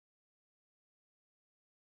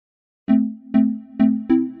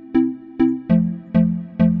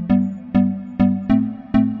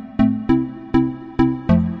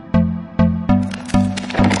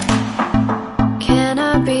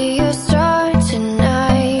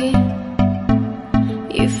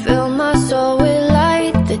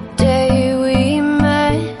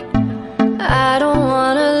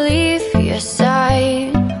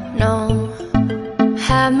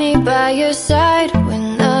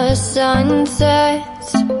sets.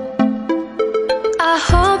 I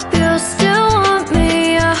hope you still want me.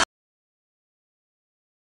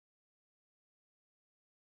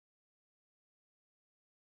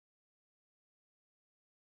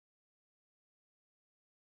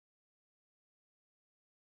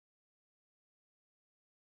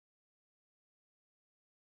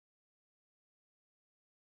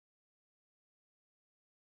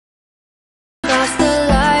 Across the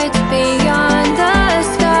lights beyond the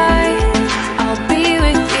sky, I'll be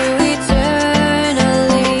with you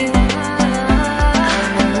eternally.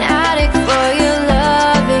 I'm an addict for your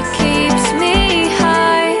love, it keeps me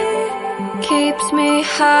high, keeps me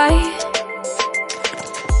high.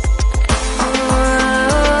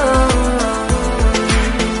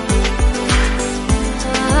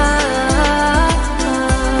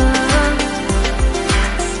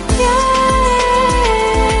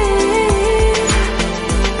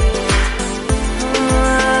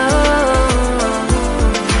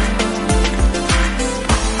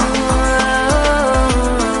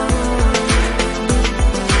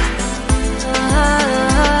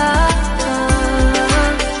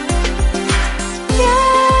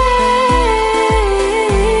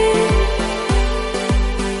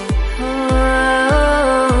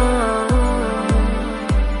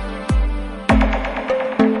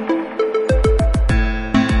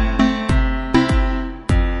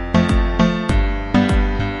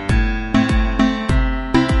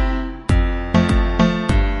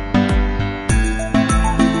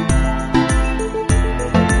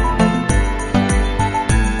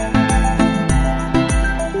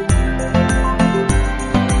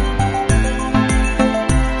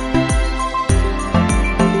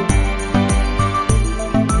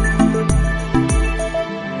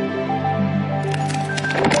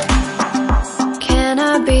 Can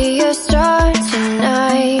I be your star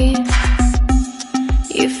tonight?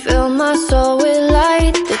 You fill my soul with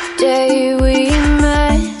light the day we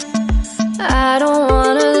met. I don't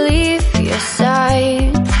wanna leave your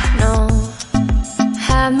side, no.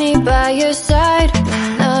 Have me by your side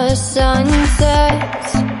when the sun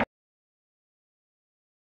sets.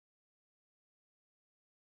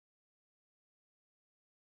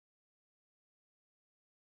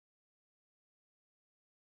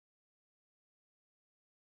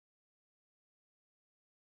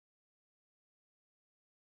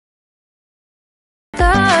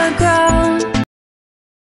 The ground.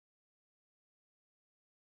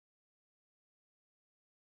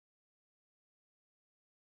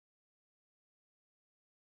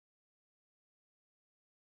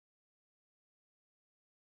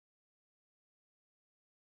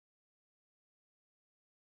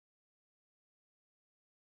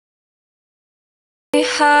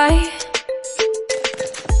 High.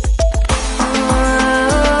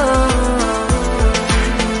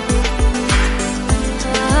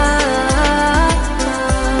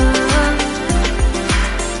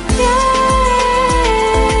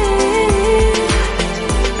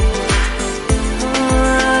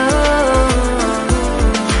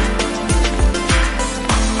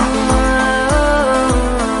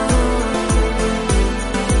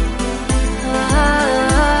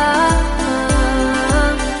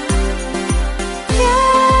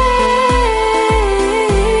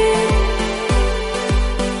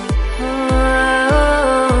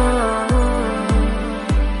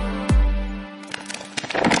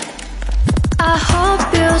 I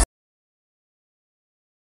hope you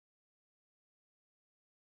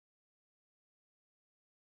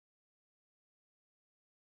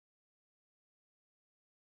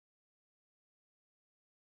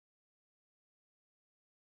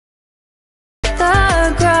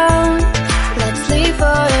the ground. Let's leave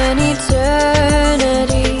for an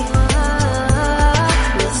eternity.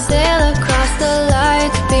 We'll sail across the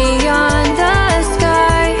lights beyond the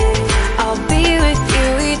sky. I'll be with you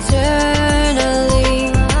eternally.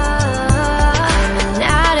 I'm an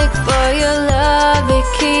addict for your love, it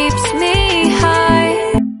keeps me high.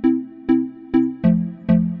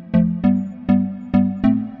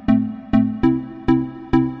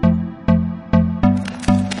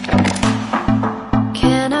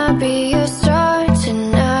 Can I be your star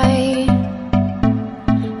tonight?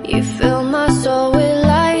 You fill my soul with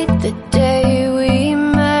light the day we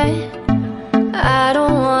met. I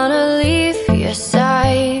don't wanna leave your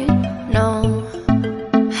side, no.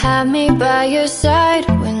 Have me by your side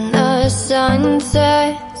when the sun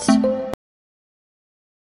sets.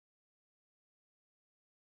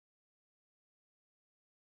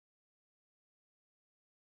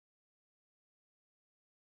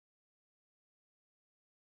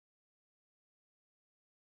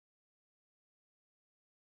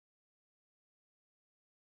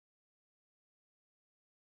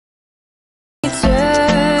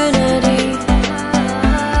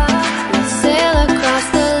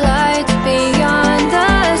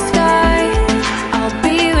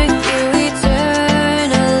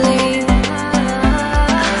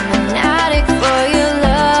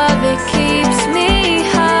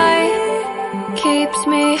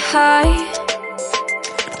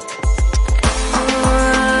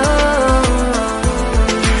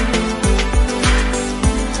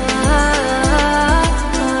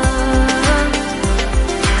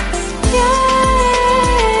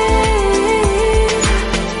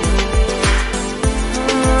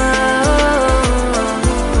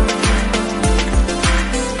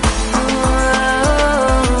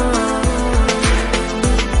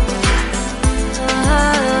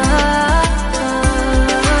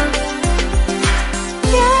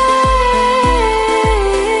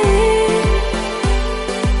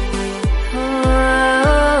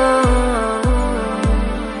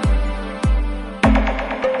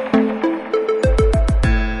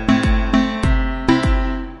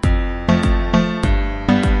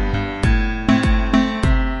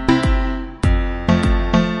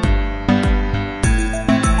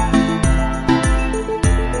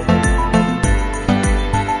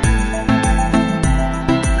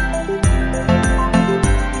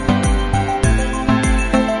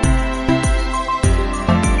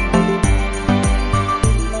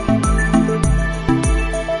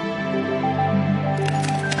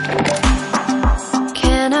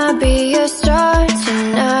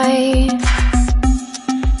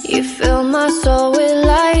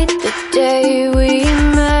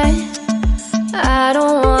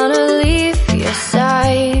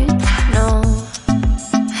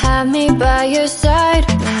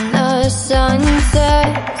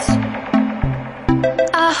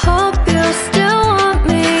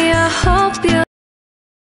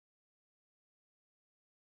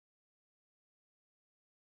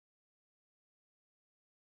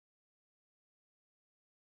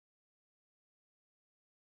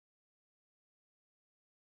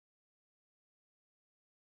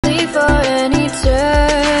 before